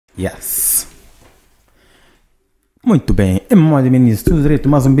Yes. Muito bem, é moda ministro, tudo direito,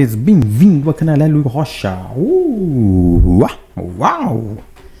 mais um beijo, bem-vindo ao canal Hélio Rocha. Uau!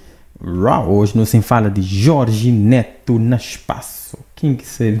 Hoje não se fala de Jorge Neto no espaço. Quem que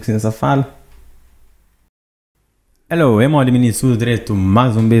sabe que você fala? Hello, é moda ministro, tudo direito,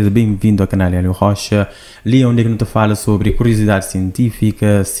 mais um beijo, bem-vindo ao canal Hélio Rocha. Ali onde não te fala sobre curiosidade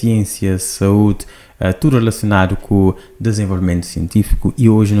científica, ciência, saúde, tudo relacionado com desenvolvimento científico, e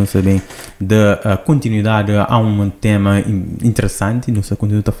hoje nós sabemos da continuidade a um tema interessante. Nós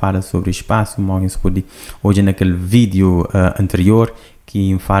continuamos a falar sobre espaço, mas hoje naquele vídeo anterior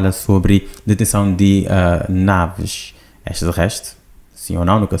que fala sobre detenção de naves extraterrestres, sim ou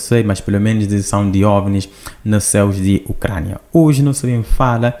não, nunca sei, mas pelo menos detenção de OVNIs nos céus de Ucrânia. Hoje nós também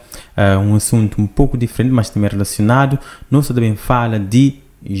fala um assunto um pouco diferente, mas também relacionado. Nós também fala de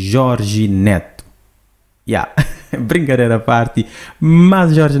Jorge Neto. Brincadeira à parte,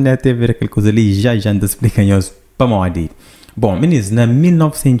 mas Jorge Neto teve a ver aquela coisa ali, já anda explicando para moda. Bom, meninos, na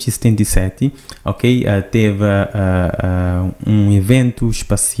 1977, teve um evento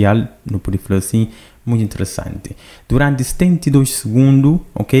espacial, não pode falar assim, muito interessante. Durante 72 segundos,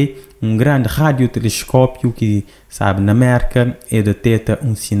 um grande radiotelescópio que, sabe, na América, detecta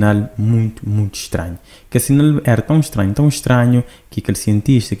um sinal muito estranho. Que o sinal era tão estranho, que aquele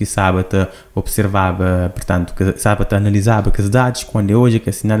cientista que sabe observava, portanto, que sabe analisava aqueles dados, quando hoje que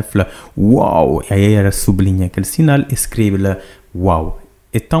o sinal fala, uau, e aí era sublinha aquele sinal, escreve lá, uau.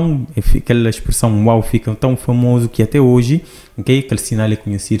 Então, aquela expressão uau fica tão famoso que até hoje, aquele sinal é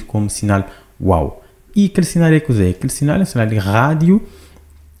conhecido como sinal uau. E aquele sinal é o quê? Aquele sinal é um sinal de rádio,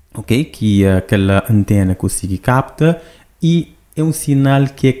 que aquela antena consegue captar, e é um sinal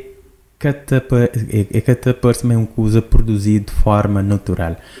que parece uma coisa produzida de forma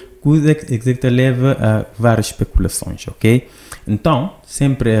natural. Coisa que leva a várias especulações, Então,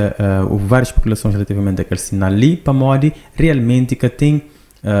 sempre houve várias especulações relativamente àquele sinal ali, para modo realmente que tem,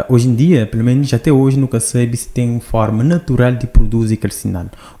 hoje em dia, pelo menos até hoje, nunca sabe se tem uma forma natural de produzir aquele sinal.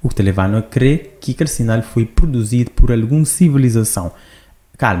 O que te leva a crer que aquele sinal foi produzido por alguma civilização.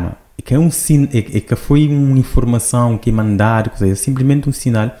 Calma, que foi uma informação que é mandada, é simplesmente um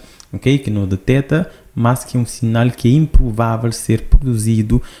sinal, que não detecta, mas que é um sinal que é improvável ser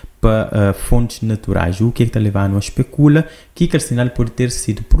produzido para fontes naturais. O que está levando a especular que aquele sinal pode ter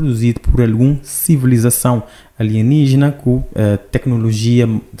sido produzido por alguma civilização alienígena com tecnologia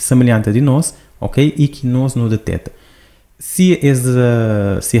semelhante de nós, e que nós não detecta. Se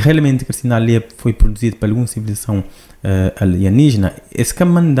realmente aquele sinal foi produzido por alguma civilização alienígena, esse que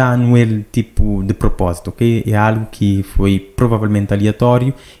mandando ele tipo de propósito, é algo que foi provavelmente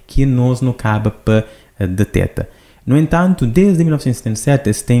aleatório, que nós não cabe para detectar. No entanto, desde 1977,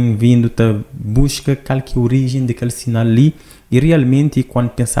 eles têm vindo a buscar qual que é a origem daquele sinal ali, e realmente, quando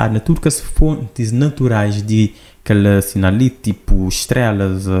pensar em tudo que as fontes naturais de aquele sinal ali, tipo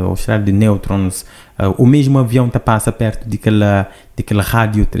estrelas, ou estrelas de nêutrons, ou mesmo um avião que passa perto daquele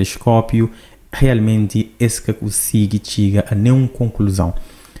radiotelescópio, realmente esse que consegue chegar a nenhuma conclusão.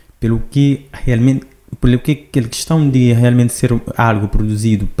 Pelo que aquela questão de realmente ser algo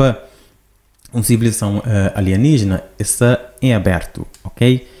produzido para uma civilização alienígena, está em aberto,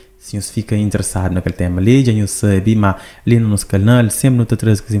 Se você fica interessado naquele tema ali, já sabe, mas ali no nosso canal sempre nos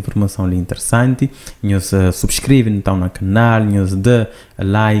traz as informações ali interessantes. Nos subscreve então no canal, nos dá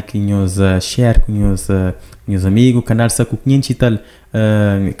like, nos share com os amigos. O canal está com 500 e tal,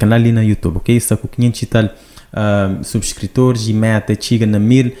 canal ali na YouTube, está com 500 e tal subscritores, e meta chega na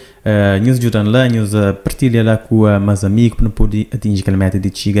 1000, nos ajudam lá, nos partilha lá com meus amigos para não poder atingir aquela meta de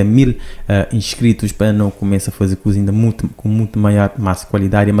chegar a 1000 inscritos, para não começar a fazer coisa ainda com muito maior, mais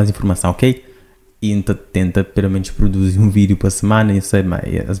qualidade e mais informação, E então tenta pelo menos produzir um vídeo por semana, eu sei, mas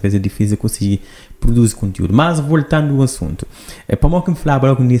às vezes é difícil conseguir produzir conteúdo. Mas voltando ao assunto, para mim que me falava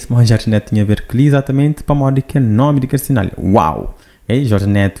logo nisso, mas já tinha a ver com exatamente para modo que é o nome daquele sinal, uau! Jorge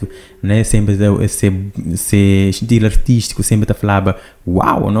Neto, né, sempre esse estilo artístico, sempre falava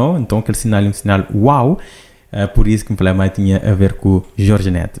uau, não? Então aquele sinal é um sinal uau, por isso que me falava mais tinha a ver com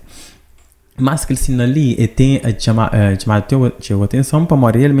Jorge Neto. Mas aquele sinal ali tem chamado a atenção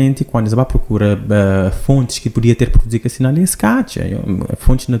para realmente quando você vai procurar fontes que podia ter produzido aquele sinal ali,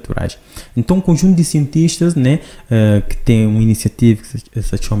 fontes naturais. Então um conjunto de cientistas, né, que tem uma iniciativa que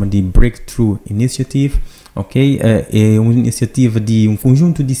se chama de Breakthrough Initiative, é uma iniciativa de um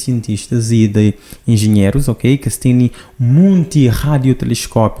conjunto de cientistas e de engenheiros, que têm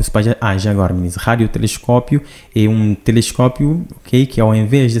multi-radiotelescópios. Já agora, meninos, radiotelescópio é um telescópio, que ao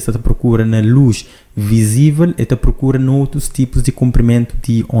invés de estar procura na luz visível, está procura em outros tipos de comprimento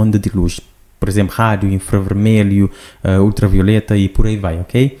de onda de luz. Por exemplo, rádio, infravermelho, ultravioleta e por aí vai,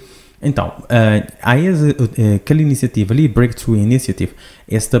 Então, aquela iniciativa ali, Breakthrough Initiative,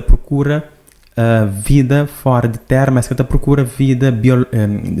 esta procura vida fora de terra, mas que esta procura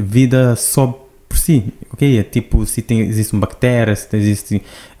vida só por si, ok? É tipo, se existe uma bactéria, se existe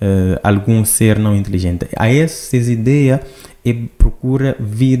algum ser não inteligente. Essa ideia é procura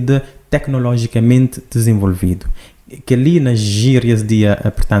vida tecnologicamente desenvolvido. Que ali nas gírias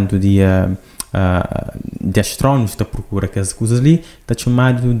portanto, de astrônomos da procura que as coisas ali, está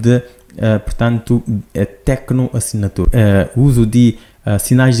chamado de, portanto, tecnoassinatura. Uso de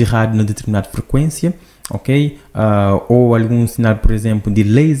sinais de rádio na determinada frequência, ok? Ou algum sinal, por exemplo, de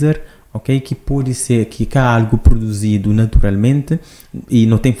laser, ok? Que pode ser que há algo produzido naturalmente e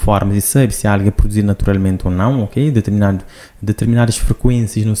não tem forma de saber se algo é produzido naturalmente ou não, ok? Determinadas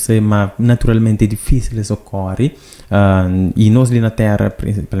frequências, não sei, mas naturalmente é difícil isso ocorre. E nós ali na Terra,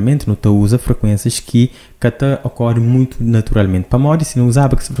 principalmente, não usa frequências que ocorrem muito naturalmente. Para modo, se não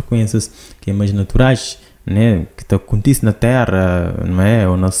usava essas frequências que é mais naturais, né, que acontece na Terra, não é,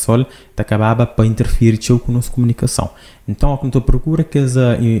 ou no Sol, acabava para interferir com a nossa comunicação. Então, quando eu procuro que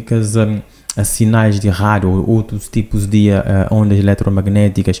as sinais de rádio ou outros tipos de ondas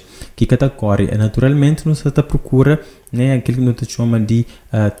eletromagnéticas que ocorrem naturalmente, nós procura, né, aquilo que nós chamamos de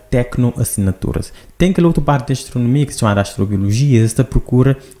tecnoassinaturas. Tem aquela outra parte da astronomia que se chama de astrobiologia, esta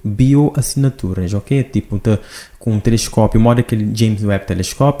procura bioassinaturas, ok? Tipo, com um telescópio, modo aquele James Webb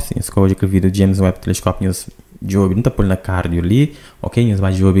telescópio, sim, escolhe aquele vídeo James Webb telescópio, job, não está por na cardio ali, ok?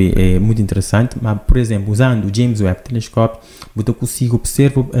 Mas job é muito interessante, mas, por exemplo, usando o James Webb telescópio, você consegue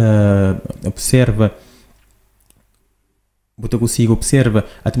observa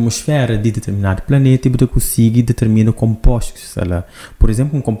a atmosfera de determinado planeta e você consegue determinar compostos. Por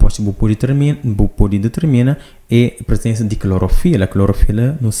exemplo, um composto que pode determinar é a presença de clorofila. A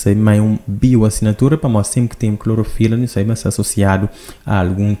clorofila, não sei, mas é uma bioassinatura, para nós sempre que tem clorofila, não sei, mas é associado a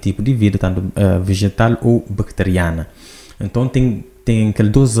algum tipo de vida, tanto vegetal ou bacteriana. Então, tem aquela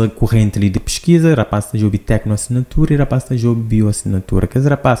dose corrente ali de pesquisa, rapaz da job tecnoassinatura e rapaz da job bioassinatura. Que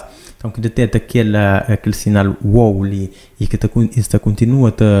rapaz, então que detecta aquele sinal wow ali e que está continua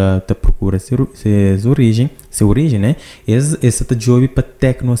a procurar sua origem, né? Essa está job para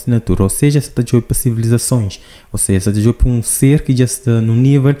tecnoassinatura, ou seja, essa está job para civilizações, ou seja, essa está job para um ser que já está no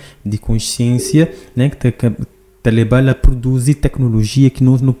nível de consciência, né? Que está levando a produzir tecnologia que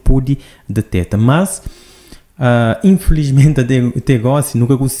nós não pode detectar, mas infelizmente até agora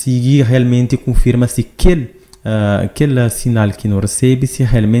nunca consegui realmente confirmar se aquele sinal que não recebe se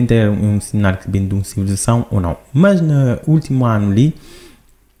realmente é um sinal que vem de uma civilização ou não. Mas no último ano ali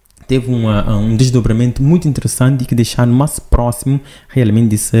teve um desdobramento muito interessante que deixaram mais próximo realmente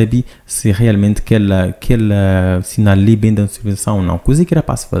de saber se realmente aquele sinal ali vem de uma civilização ou não. Coisa que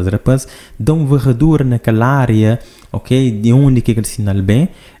rapaz faz, rapaz dá um varredura naquela área, ok, de onde que aquele sinal vem,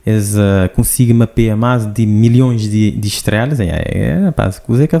 eles conseguem mapear mais de milhões de estrelas, rapaz,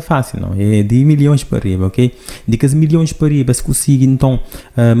 coisa que é fácil, não, é de milhões para arriba, ok, de que as milhões para arriba se conseguem então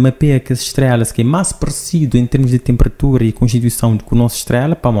mapear que as estrelas que é mais parecido em termos de temperatura e constituição com a nossa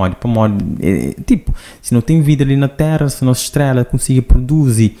estrela, para modo, tipo, se não tem vida ali na Terra, se a nossa estrela consegue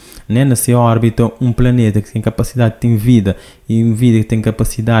produzir, né, na sua órbita um planeta que tem capacidade de ter vida e uma vida que tem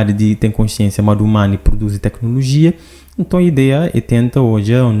capacidade de ter consciência modo humano e produzir tecnologia, então a ideia é tentar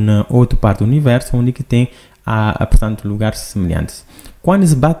hoje na outra parte do universo onde que tem portanto lugares semelhantes. Quando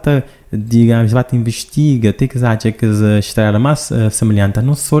se bate, digamos, investiga, até que se acha que a estrela mais semelhante ao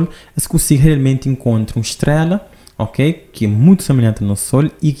nosso Sol, se consegue realmente encontrar uma estrela, ok, que é muito semelhante ao nosso Sol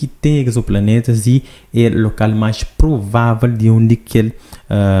e que tem exoplanetas e é o local mais provável de onde aquele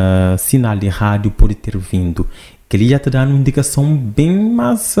sinal de rádio pode ter vindo. Que ele já está dando uma indicação bem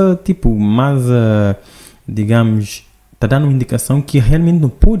mais, digamos, está dando uma indicação que realmente não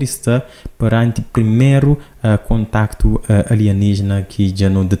pode estar perante o primeiro contacto alienígena que já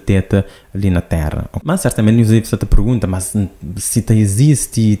não detecta ali na Terra. Mas certamente nos deve essa pergunta, mas se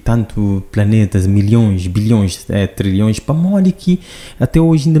existe tanto planetas, milhões, bilhões, trilhões, para modo que até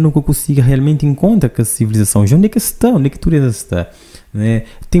hoje ainda não consiga realmente encontrar que a civilização, onde é que está, onde é que tudo está? Né?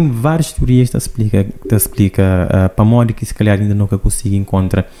 Tem várias teorias que explica para modo que se calhar ainda nunca consiga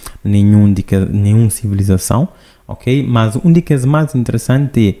encontrar nenhuma civilização, ok? Mas um das mais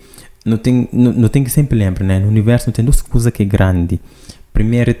interessantes é não tem que sempre lembrar, né? No universo não tem duas coisas que é grande.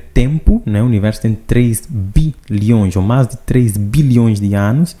 Primeiro é tempo, né? O universo tem 3 bilhões ou mais de 3 bilhões de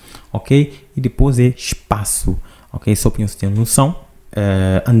anos, ok? E depois é espaço, ok? Só para você ter noção,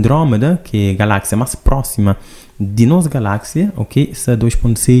 Andrômeda, que é a galáxia mais próxima de nossa galáxia, ok? Está a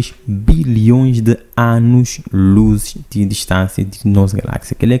 2,6 bilhões de anos-luz de distância de nossa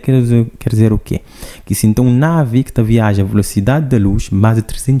galáxia. Que ele quer dizer o quê? Que se então nave que viaja a velocidade da luz, mais de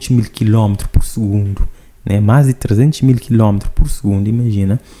 300 mil km por segundo, né? Mais de 300 mil km por segundo,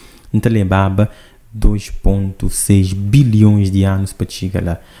 imagina, então levava 2,6 bilhões de anos para chegar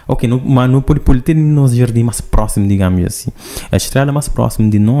lá. Ok, mas não pode ter nosso jardim mais próximo, digamos assim. A estrela mais próxima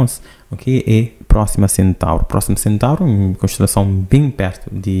de nós, ok, é Próxima Centauro. Próxima Centauro, uma constelação bem perto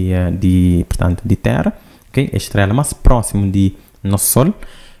portanto, de Terra, ok? A estrela mais próxima de nosso Sol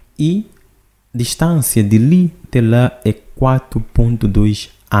e distância de ali até lá é 4,2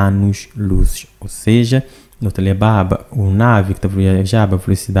 anos-luz. Ou seja, não te levava uma nave que viajava a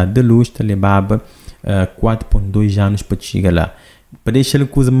velocidade da luz, te levava 4,2 anos para chegar lá. Para deixar a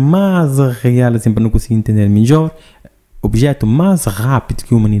coisa mais real, assim, para não conseguir entender melhor, o objeto mais rápido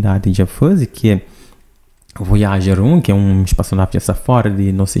que a humanidade já fez, que é o Voyager 1, que é um espaçonave que está fora do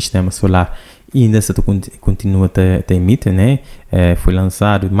nosso sistema solar e ainda se continua a emitir, né? Foi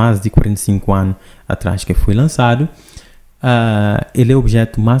lançado mais de 45 anos atrás que foi lançado. Ele é o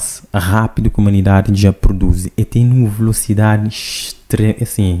objeto mais rápido que a humanidade já produz e tem uma velocidade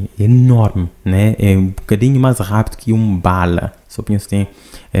assim, enorme, né? É um bocadinho mais rápido que uma bala, só para você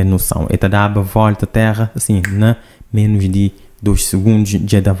ter noção. Ele dá a volta à Terra, assim, na menos de 2 segundos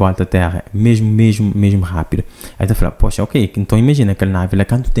já dá a volta à Terra, mesmo rápido. Aí tu fala, poxa, ok, então imagina aquela nave, lá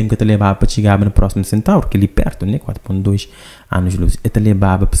quanto tempo que te levava para chegar no próximo Centauro, que é ali perto, né? 4,2 anos-luz. Ele te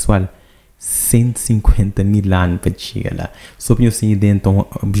levava, pessoal, 150 mil anos para chegar lá. Só para você entender, então,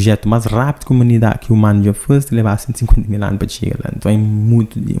 o objeto mais rápido que a humanidade, que o humano já fez, te levava 150 mil anos para chegar lá. Então é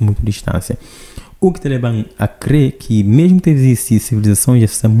muito distância. O que te leva a crer que, mesmo que existisse civilização, já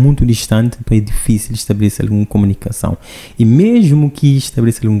está muito distante, então é difícil estabelecer alguma comunicação. E mesmo que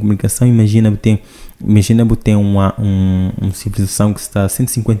estabeleça alguma comunicação, imagina ter uma civilização que está a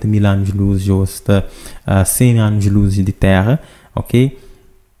 150 mil anos-luz ou está a 100 anos-luz de Terra, ok?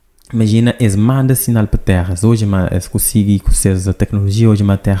 Imagina, eles mandam sinal para a Terra. Hoje, eles conseguem, com a tecnologia, hoje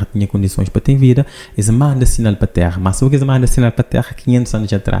a Terra tinha condições para ter vida, eles mandam sinal para a Terra. Mas só que eles mandam sinal para a Terra 500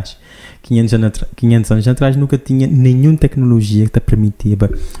 anos atrás. 500 anos atrás nunca tinha nenhuma tecnologia que te permitia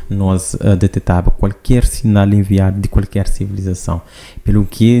nós detectar qualquer sinal enviado de qualquer civilização. Pelo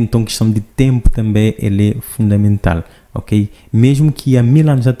que, então, questão de tempo também ele é fundamental, ok? Mesmo que há 1000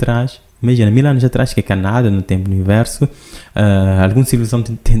 anos atrás, imagina, 1000 anos atrás, que é Canadá, no tempo do universo, alguma civilização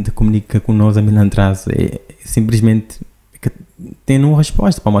tenta comunicar com nós há 1000 anos atrás, simplesmente tem uma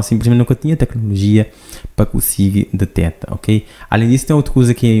resposta, mas simplesmente nunca tinha tecnologia para conseguir detectar, ok? Além disso, tem outra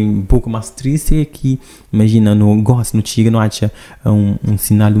coisa que é um pouco mais triste, é que, imagina, no chega, não acha um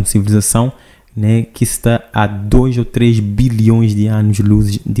sinal de uma civilização, né, que está a 2 ou 3 bilhões de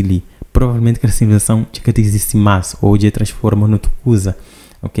anos-luz de ali. Provavelmente que a civilização já existe mais, ou já transforma em outra coisa.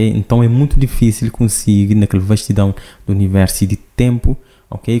 Ok? Então é muito difícil conseguir, naquela vastidão do universo e de tempo,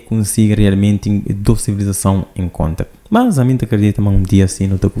 ok? Conseguir realmente a civilização em conta. Mas a mim acredita, mas um dia assim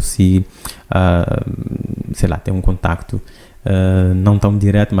não te consigo, sei lá, ter um contacto, não tão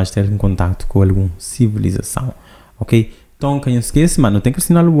direto, mas ter um contacto com alguma civilização, ok? Então, quem esquece, mas não tem que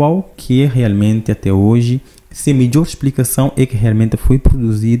assinar o UOL, que é realmente até hoje, se a melhor explicação é que realmente foi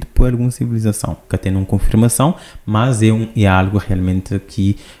produzido por alguma civilização, que tem uma confirmação, mas é algo realmente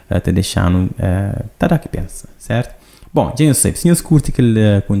que está deixando, tá que pensa, certo? Bom, já eu sei, se vocês curtem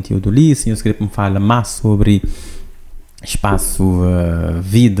aquele conteúdo ali, se vocês querem falar mais sobre espaço,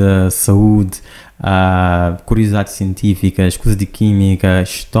 vida, saúde, curiosidades científicas, coisas de química,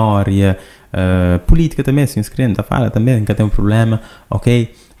 história, política também, se vocês querem, fala também, nunca tem um problema,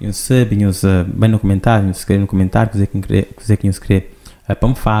 ok? Eu sei, bem no comentário, escreve no comentário, coisa que eu escrevo para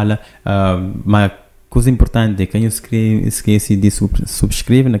me falar, mas coisa importante é que eu esquece de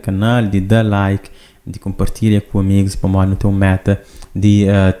subscrever no canal, de dar like, de compartilhar com amigos para mais no teu meta, de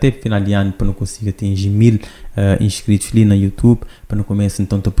até final de ano para não conseguir atingir 1000 inscritos ali no YouTube, para não começar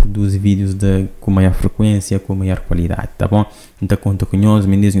então a produzir vídeos com maior frequência, com maior qualidade, tá bom? Então conta com nós,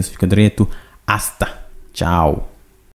 meninos, fica direito, hasta, tchau!